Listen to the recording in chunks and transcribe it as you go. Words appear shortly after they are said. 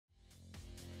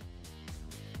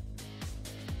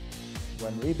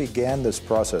When we began this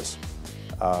process,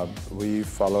 we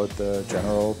followed the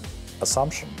general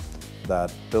assumption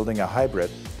that building a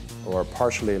hybrid or a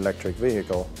partially electric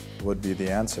vehicle would be the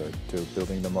answer to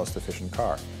building the most efficient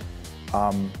car.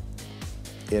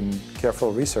 In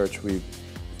careful research, we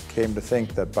came to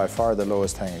think that by far the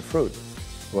lowest hanging fruit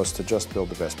was to just build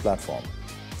the best platform.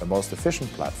 The most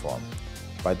efficient platform,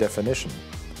 by definition,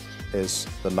 is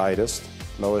the lightest,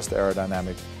 lowest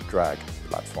aerodynamic drag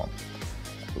platform.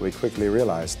 We quickly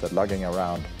realized that lugging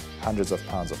around hundreds of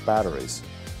pounds of batteries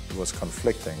was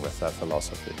conflicting with that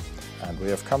philosophy. And we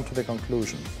have come to the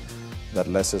conclusion that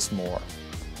less is more.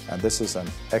 And this is an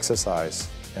exercise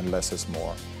in less is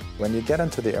more. When you get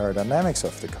into the aerodynamics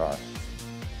of the car,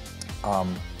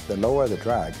 the lower the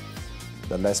drag,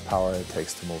 the less power it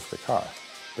takes to move the car.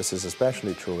 This is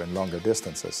especially true in longer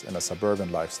distances in a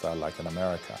suburban lifestyle like in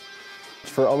America.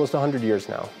 For almost 100 years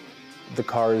now, the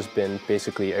car has been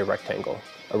basically a rectangle.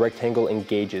 A rectangle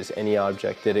engages any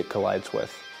object that it collides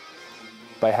with.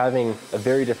 By having a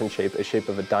very different shape, a shape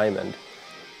of a diamond,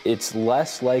 it's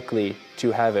less likely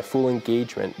to have a full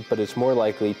engagement, but it's more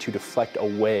likely to deflect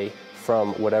away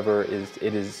from whatever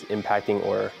it is impacting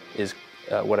or is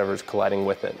whatever is colliding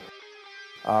with it.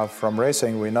 From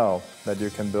racing, we know that you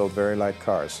can build very light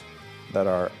cars that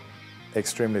are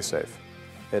extremely safe.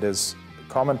 It is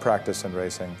common practice in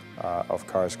racing of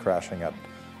cars crashing at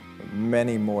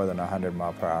many more than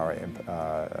 100-mile-per-hour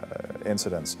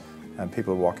incidents and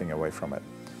people walking away from it.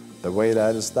 The way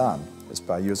that is done is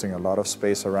by using a lot of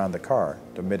space around the car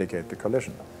to mitigate the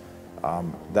collision.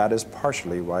 That is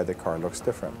partially why the car looks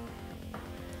different.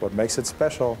 What makes it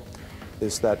special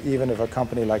is that even if a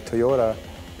company like Toyota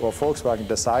or Volkswagen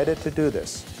decided to do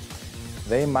this,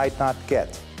 they might not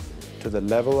get to the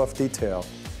level of detail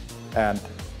and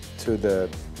to the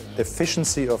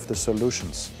efficiency of the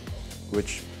solutions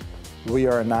which we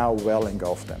are now well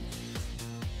engulfed in.